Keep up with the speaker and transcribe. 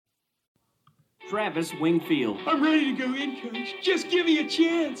Travis Wingfield. I'm ready to go in, Coach. Just give me a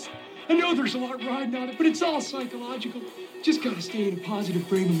chance. I know there's a lot riding on it, but it's all psychological. Just gotta stay in a positive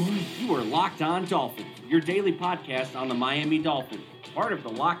frame of mind. You are Locked On Dolphins, your daily podcast on the Miami Dolphins, part of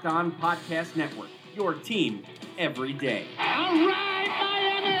the Locked On Podcast Network, your team every day. All right,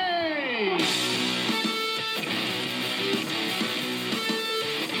 Miami!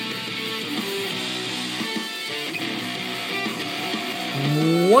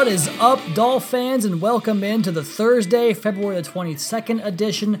 What is up, Dolph fans, and welcome into the Thursday, February the 22nd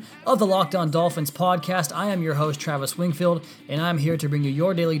edition of the Locked On Dolphins podcast. I am your host, Travis Wingfield, and I'm here to bring you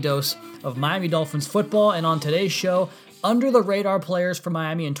your daily dose of Miami Dolphins football. And on today's show, under-the-radar players for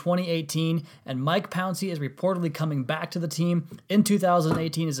Miami in 2018, and Mike Pouncey is reportedly coming back to the team in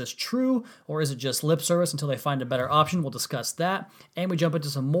 2018. Is this true, or is it just lip service until they find a better option? We'll discuss that, and we jump into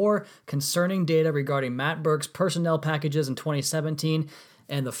some more concerning data regarding Matt Burke's personnel packages in 2017,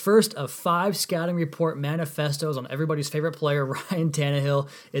 and the first of 5 scouting report manifestos on everybody's favorite player, Ryan Tannehill,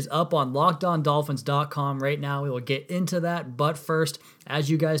 is up on LockedOnDolphins.com right now. We will get into that, but first, as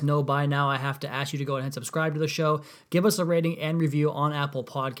you guys know by now, I have to ask you to go ahead and subscribe to the show. Give us a rating and review on Apple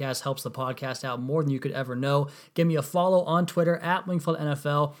Podcasts. Helps the podcast out more than you could ever know. Give me a follow on Twitter at Wingfield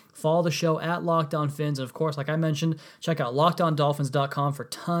NFL. Follow the show at Locked On Fins. And of course, like I mentioned, check out LockedOnDolphins.com for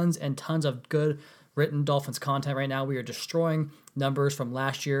tons and tons of good written Dolphins content right now. We are destroying numbers from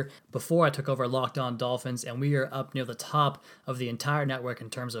last year before I took over Locked On Dolphins, and we are up near the top of the entire network in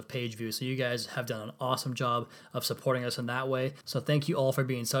terms of page views. So you guys have done an awesome job of supporting us in that way. So thank you all for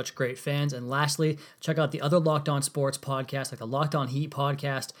being such great fans. And lastly, check out the other Locked On Sports podcasts like the Locked On Heat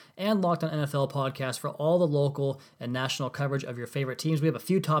podcast and Locked On NFL podcast for all the local and national coverage of your favorite teams. We have a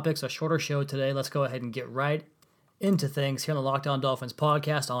few topics, a shorter show today. Let's go ahead and get right into things here on the Locked On Dolphins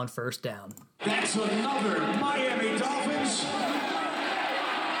podcast on First Down. That's another Miami Dolphins.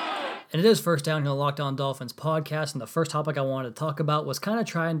 And it is First Down here on the Locked On Dolphins podcast, and the first topic I wanted to talk about was kind of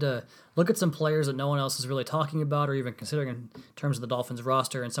trying to look at some players that no one else is really talking about or even considering in terms of the Dolphins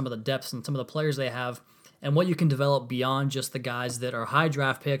roster and some of the depths and some of the players they have and what you can develop beyond just the guys that are high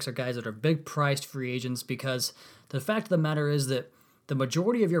draft picks or guys that are big priced free agents, because the fact of the matter is that the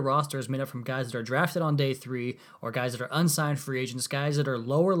majority of your roster is made up from guys that are drafted on day 3 or guys that are unsigned free agents, guys that are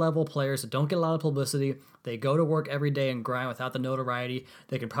lower level players that don't get a lot of publicity. They go to work every day and grind without the notoriety.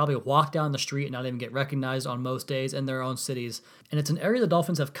 They can probably walk down the street and not even get recognized on most days in their own cities. And it's an area the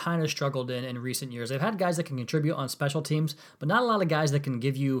Dolphins have kind of struggled in recent years. They've had guys that can contribute on special teams, but not a lot of guys that can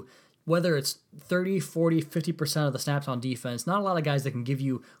give you, whether it's 30, 40, 50% of the snaps on defense, not a lot of guys that can give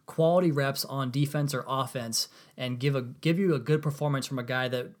you quality reps on defense or offense and give you a good performance from a guy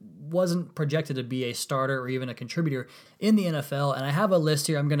that wasn't projected to be a starter or even a contributor in the NFL. And I have a list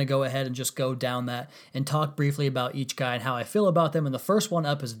here. I'm going to go ahead and just go down that and talk briefly about each guy and how I feel about them. And the first one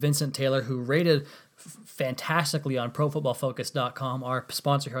up is Vincent Taylor, who rated fantastically on ProFootballFocus.com, our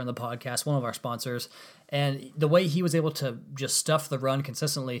sponsor here on the podcast, one of our sponsors. And the way he was able to just stuff the run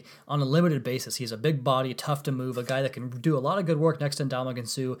consistently on a limited basis. He's a big body, tough to move, a guy that can do a lot of good work next to Ndamukong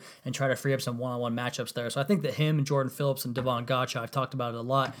Suh and try to free up some one-on-one matchups there. So I think that him, Jordan Phillips, and Devon Gotcha, I've talked about it a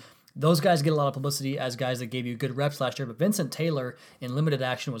lot. Those guys get a lot of publicity as guys that gave you good reps last year, but Vincent Taylor in limited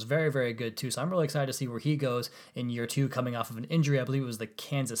action was very, very good too. So I'm really excited to see where he goes in year 2 coming off of an injury. I believe it was the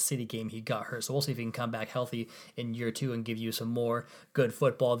Kansas City game he got hurt. So we'll see if he can come back healthy in year 2 and give you some more good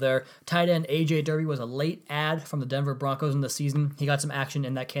football there. Tight end A.J. Derby was a late add from the Denver Broncos in the season. He got some action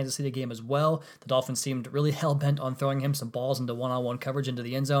in that Kansas City game as well. The Dolphins seemed really hell-bent on throwing him some balls into one-on-one coverage into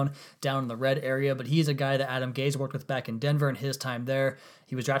the end zone down in the red area, but he's a guy that Adam Gase worked with back in Denver in his time there.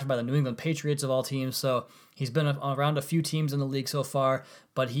 He was drafted by the New England Patriots of all teams, so he's been around a few teams in the league so far,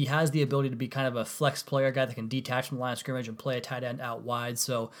 but he has the ability to be kind of a flex player, a guy that can detach from the line of scrimmage and play a tight end out wide,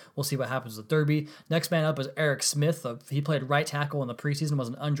 so we'll see what happens with Derby. Next man up is Eric Smith. He played right tackle in the preseason, was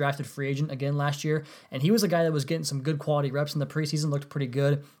an undrafted free agent again last year, and he was a guy that was getting some good quality reps in the preseason, looked pretty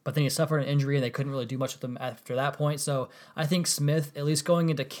good, but then he suffered an injury and they couldn't really do much with him after that point, so I think Smith, at least going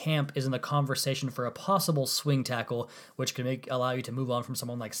into camp, is in the conversation for a possible swing tackle, which can allow you to move on from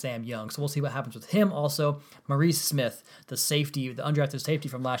someone like Sam Young, so we'll see what happens with him. Also, Maurice Smith, the undrafted safety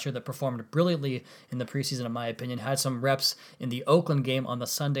from last year that performed brilliantly in the preseason, in my opinion, had some reps in the Oakland game on the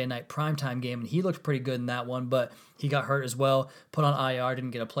Sunday night primetime game, and he looked pretty good in that one, but he got hurt as well, put on IR,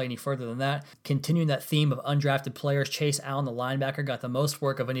 didn't get to play any further than that. Continuing that theme of undrafted players, Chase Allen, the linebacker, got the most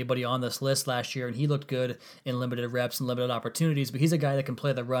work of anybody on this list last year, and he looked good in limited reps and limited opportunities, but he's a guy that can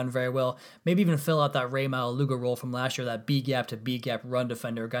play the run very well, maybe even fill out that Ray Maluga role from last year, that B-gap to B-gap run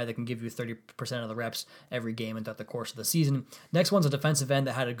defender, a guy guy that can give you 30% of the reps every game and throughout the course of the season. Next one's a defensive end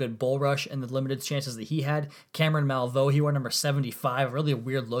that had a good bull rush and the limited chances that he had. Cameron Malveaux, he wore number 75, really a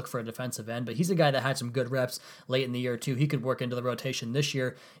weird look for a defensive end, but he's a guy that had some good reps late in the year too. He could work into the rotation this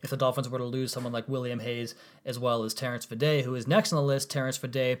year if the Dolphins were to lose someone like William Hayes as well as Terrence Fede, who is next on the list. Terrence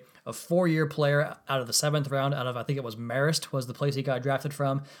Fede, a 4-year player out of the 7th round, out of I think it was Marist was the place he got drafted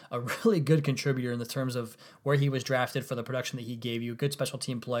from. A really good contributor in the terms of where he was drafted for the production that he gave you. Good special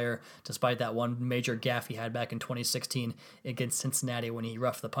team player, despite that one major gaffe he had back in 2016 against Cincinnati when he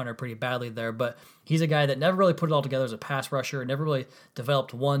roughed the punter pretty badly there. But he's a guy that never really put it all together as a pass rusher, never really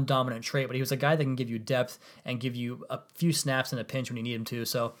developed one dominant trait, but he was a guy that can give you depth and give you a few snaps in a pinch when you need him to.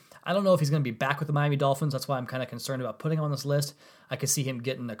 So I don't know if he's going to be back with the Miami Dolphins. That's why I'm kind of concerned about putting him on this list. I could see him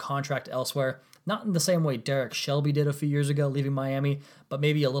getting a contract elsewhere. Not in the same way Derek Shelby did a few years ago, leaving Miami, but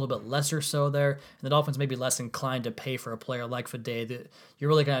maybe a little bit lesser so there. And the Dolphins may be less inclined to pay for a player like Fede. That you're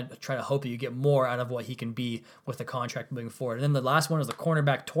really going to try to hope that you get more out of what he can be with the contract moving forward. And then the last one is the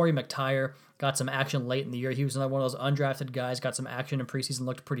cornerback, Torrey McTyer. Got some action late in the year. He was another one of those undrafted guys. Got some action in preseason.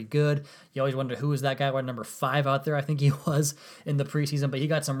 Looked pretty good. You always wonder who was that guy. What number 5 out there? I think he was in the preseason. But he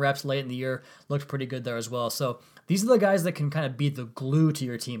got some reps late in the year. Looked pretty good there as well. So these are the guys that can kind of be the glue to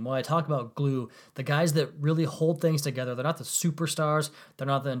your team. When I talk about glue, the guys that really hold things together. They're not the superstars. They're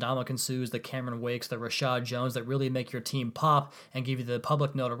not the Ndamukong Suhs, the Cameron Wakes, the Rashad Jones that really make your team pop and give you the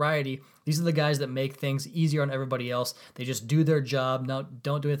public notoriety. These are the guys that make things easier on everybody else. They just do their job. Now,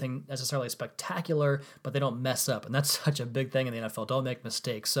 don't do anything necessarily spectacular, but they don't mess up. And that's such a big thing in the NFL. Don't make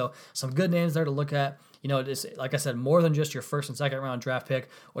mistakes. So some good names there to look at. You know, it's, like I said, more than just your first and second round draft pick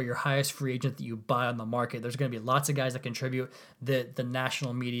or your highest free agent that you buy on the market. There's going to be lots of guys that contribute that the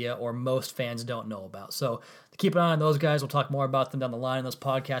national media or most fans don't know about. So keep an eye on those guys. We'll talk more about them down the line in this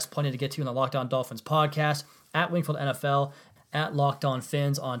podcast. Plenty to get to in the Locked On Dolphins podcast, at Wingfield NFL, at Locked On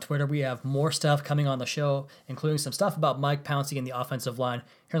Fins on Twitter. We have more stuff coming on the show, including some stuff about Mike Pouncey and the offensive line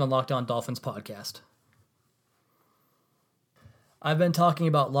here on the Locked On Dolphins podcast. I've been talking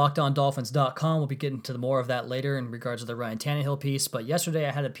about LockedOnDolphins.com. We'll be getting to more of that later in regards to the Ryan Tannehill piece. But yesterday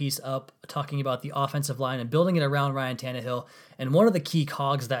I had a piece up talking about the offensive line and building it around Ryan Tannehill. And one of the key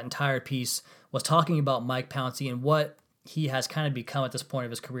cogs of that entire piece was talking about Mike Pouncey and what he has kind of become at this point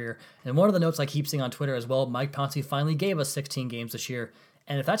of his career. And one of the notes I keep seeing on Twitter as well, Mike Pouncey finally gave us 16 games this year.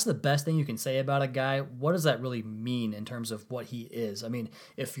 And if that's the best thing you can say about a guy, what does that really mean in terms of what he is? I mean,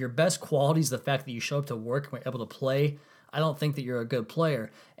 if your best quality is the fact that you show up to work and were able to play, I don't think that you're a good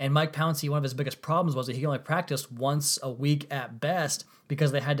player. And Mike Pouncey, one of his biggest problems was that he only practiced once a week at best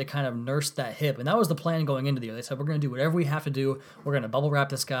because they had to kind of nurse that hip. And that was the plan going into the year. They said, we're going to do whatever we have to do. We're going to bubble wrap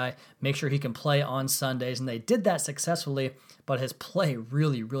this guy, make sure he can play on Sundays. And they did that successfully, but his play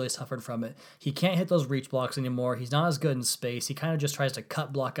really, really suffered from it. He can't hit those reach blocks anymore. He's not as good in space. He kind of just tries to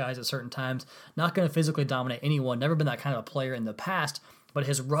cut block guys at certain times. Not going to physically dominate anyone. Never been that kind of a player in the past. But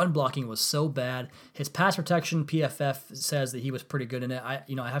his run blocking was so bad. His pass protection, PFF says that he was pretty good in it. I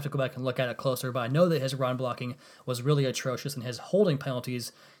have to go back and look at it closer, but I know that his run blocking was really atrocious, and his holding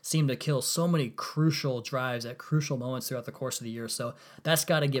penalties seemed to kill so many crucial drives at crucial moments throughout the course of the year. So that's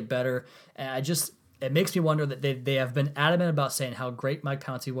got to get better. And it makes me wonder that they have been adamant about saying how great Mike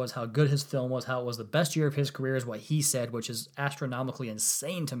Pouncey was, how good his film was, how it was the best year of his career is what he said, which is astronomically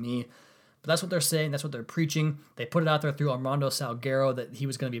insane to me. But that's what they're saying. That's what they're preaching. They put it out there through Armando Salguero that he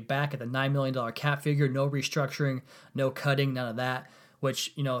was going to be back at the $9 million cap figure, no restructuring, no cutting, none of that,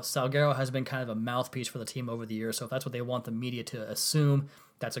 which, Salguero has been kind of a mouthpiece for the team over the years. So if that's what they want the media to assume,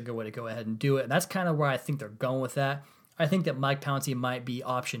 that's a good way to go ahead and do it. And that's kind of where I think they're going with that. I think that Mike Pouncey might be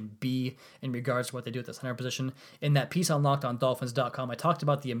option B in regards to what they do at the center position. In that piece on LockedOnDolphins.com, I talked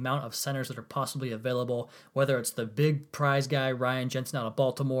about the amount of centers that are possibly available, whether it's the big prize guy, Ryan Jensen out of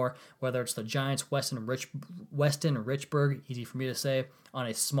Baltimore, whether it's the Giants, Weston Richburg, easy for me to say, on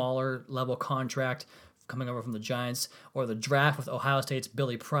a smaller level contract, coming over from the Giants, or the draft with Ohio State's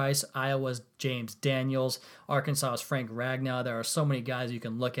Billy Price, Iowa's James Daniels, Arkansas's Frank Ragnow. There are so many guys you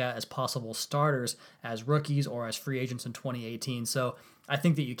can look at as possible starters as rookies or as free agents in 2018. So I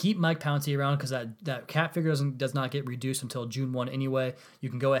think that you keep Mike Pouncey around because that cap figure does not get reduced until June 1 anyway. You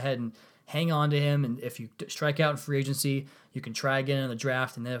can go ahead and hang on to him, and if you strike out in free agency, you can try again in the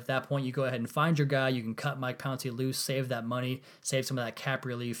draft, and then at that point you go ahead and find your guy. You can cut Mike Pouncey loose, save that money, save some of that cap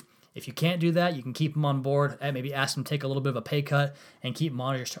relief. If you can't do that, you can keep him on board and maybe ask him to take a little bit of a pay cut and keep him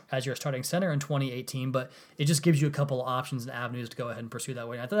on as your starting center in 2018. But it just gives you a couple of options and avenues to go ahead and pursue that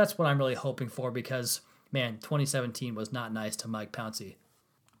way. And I think that's what I'm really hoping for because, man, 2017 was not nice to Mike Pouncey.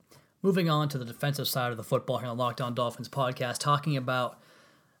 Moving on to the defensive side of the football here on the Locked On Dolphins podcast, talking about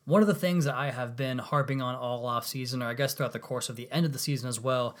One of the things that I have been harping on all offseason, or I guess throughout the course of the end of the season as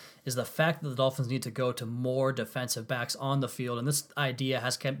well, is the fact that the Dolphins need to go to more defensive backs on the field. And this idea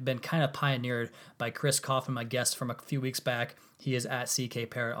has been kind of pioneered by Chris Coffin, my guest from a few weeks back. He is at CK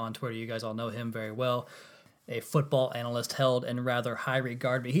Parrott on Twitter. You guys all know him very well. A football analyst held in rather high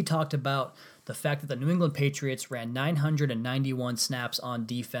regard. But he talked about the fact that the New England Patriots ran 991 snaps on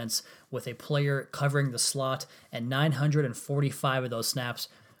defense with a player covering the slot, and 945 of those snaps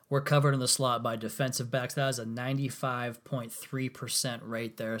were covered in the slot by defensive backs. That is a 95.3%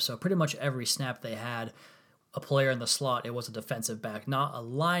 rate there. So pretty much every snap they had a player in the slot, it was a defensive back, not a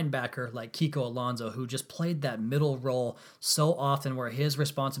linebacker like Kiko Alonso, who just played that middle role so often where his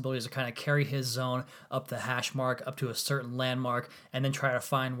responsibility is to kind of carry his zone up the hash mark, up to a certain landmark, and then try to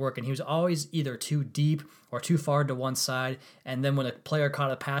find work. And he was always either too deep or too far to one side. And then when a player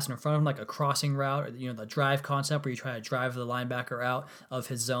caught a pass in front of him, like a crossing route, or the drive concept where you try to drive the linebacker out of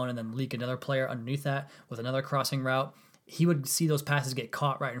his zone and then leak another player underneath that with another crossing route, he would see those passes get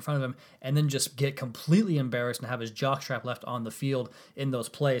caught right in front of him and then just get completely embarrassed and have his jockstrap left on the field in those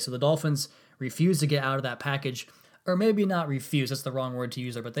plays. So the Dolphins refused to get out of that package, or maybe not refuse, that's the wrong word to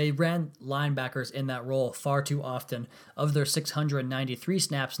use there, but they ran linebackers in that role far too often. Of their 693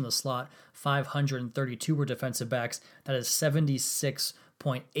 snaps in the slot, 532 were defensive backs. That is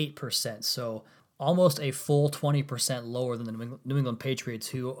 76.8%. So almost a full 20% lower than the New England Patriots,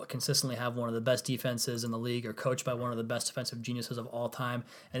 who consistently have one of the best defenses in the league, or coached by one of the best defensive geniuses of all time.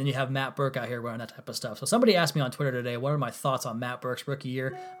 And then you have Matt Burke out here running that type of stuff. So somebody asked me on Twitter today, what are my thoughts on Matt Burke's rookie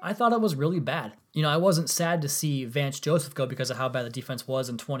year? I thought it was really bad. I wasn't sad to see Vance Joseph go because of how bad the defense was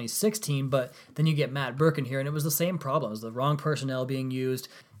in 2016, but then you get Matt Burke in here, and it was the same problems. The wrong personnel being used.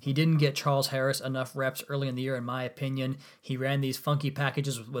 He didn't get Charles Harris enough reps early in the year, in my opinion. He ran these funky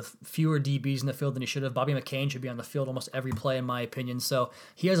packages with fewer DBs in the field than he should have. Bobby McCain should be on the field almost every play, in my opinion. So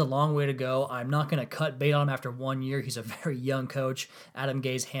he has a long way to go. I'm not going to cut bait on him after 1 year. He's a very young coach. Adam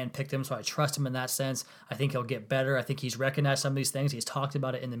Gase handpicked him, so I trust him in that sense. I think he'll get better. I think he's recognized some of these things. He's talked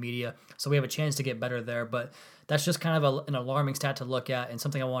about it in the media. So we have a chance to get better there. But that's just kind of an alarming stat to look at, and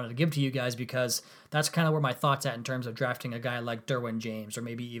something I wanted to give to you guys, because that's kind of where my thoughts at in terms of drafting a guy like Derwin James, or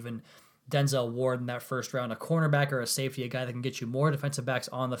maybe even Denzel Ward in that first round, a cornerback or a safety, a guy that can get you more defensive backs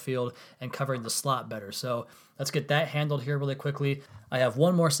on the field and covering the slot better. So let's get that handled here really quickly. I have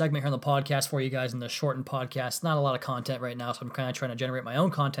one more segment here on the podcast for you guys in the shortened podcast. Not a lot of content right now, so I'm kind of trying to generate my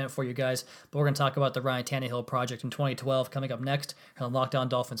own content for you guys. But we're going to talk about the Ryan Tannehill project in 2012 coming up next here on the Locked On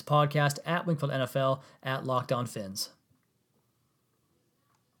Dolphins podcast, at Wingfield NFL, at Locked On Fins.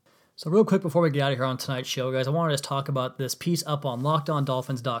 So real quick before we get out of here on tonight's show, guys, I wanted to talk about this piece up on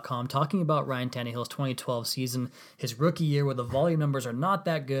LockedOnDolphins.com talking about Ryan Tannehill's 2012 season, his rookie year, where the volume numbers are not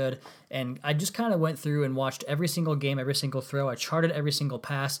that good. And I just kind of went through and watched every single game, every single throw. I charted every single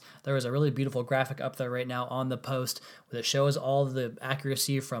pass. There was a really beautiful graphic up there right now on the post that shows all the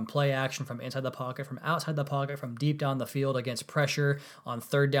accuracy from play action, from inside the pocket, from outside the pocket, from deep down the field against pressure on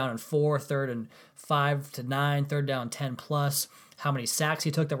 3rd down and 4, 3rd and 5 to 9, 3rd down 10 plus. How many sacks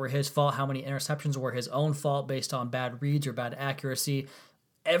he took that were his fault, how many interceptions were his own fault based on bad reads or bad accuracy.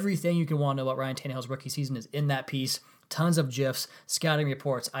 Everything you can want to know about Ryan Tannehill's rookie season is in that piece. Tons of GIFs, scouting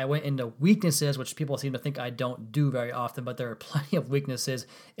reports. I went into weaknesses, which people seem to think I don't do very often, but there are plenty of weaknesses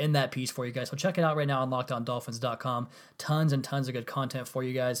in that piece for you guys. So check it out right now on LockedOnDolphins.com. Tons and tons of good content for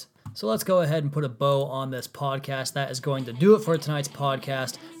you guys. So let's go ahead and put a bow on this podcast. That is going to do it for tonight's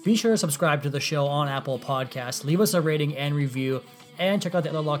podcast. Be sure to subscribe to the show on Apple Podcasts. Leave us a rating and review. And check out the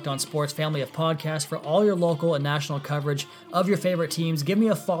other Locked On Sports family of podcasts for all your local and national coverage of your favorite teams. Give me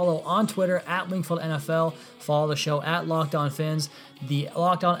a follow on Twitter at Wingfield NFL. Follow the show at Locked On Fins. The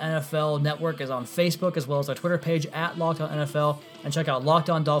Locked On NFL network is on Facebook, as well as our Twitter page at Locked On NFL. And check out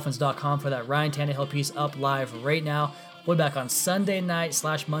LockedOnDolphins.com for that Ryan Tannehill piece up live right now. We'll be back on Sunday night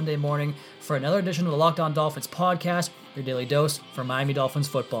 / Monday morning for another edition of the Locked On Dolphins podcast, your daily dose for Miami Dolphins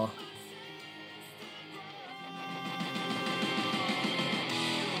football.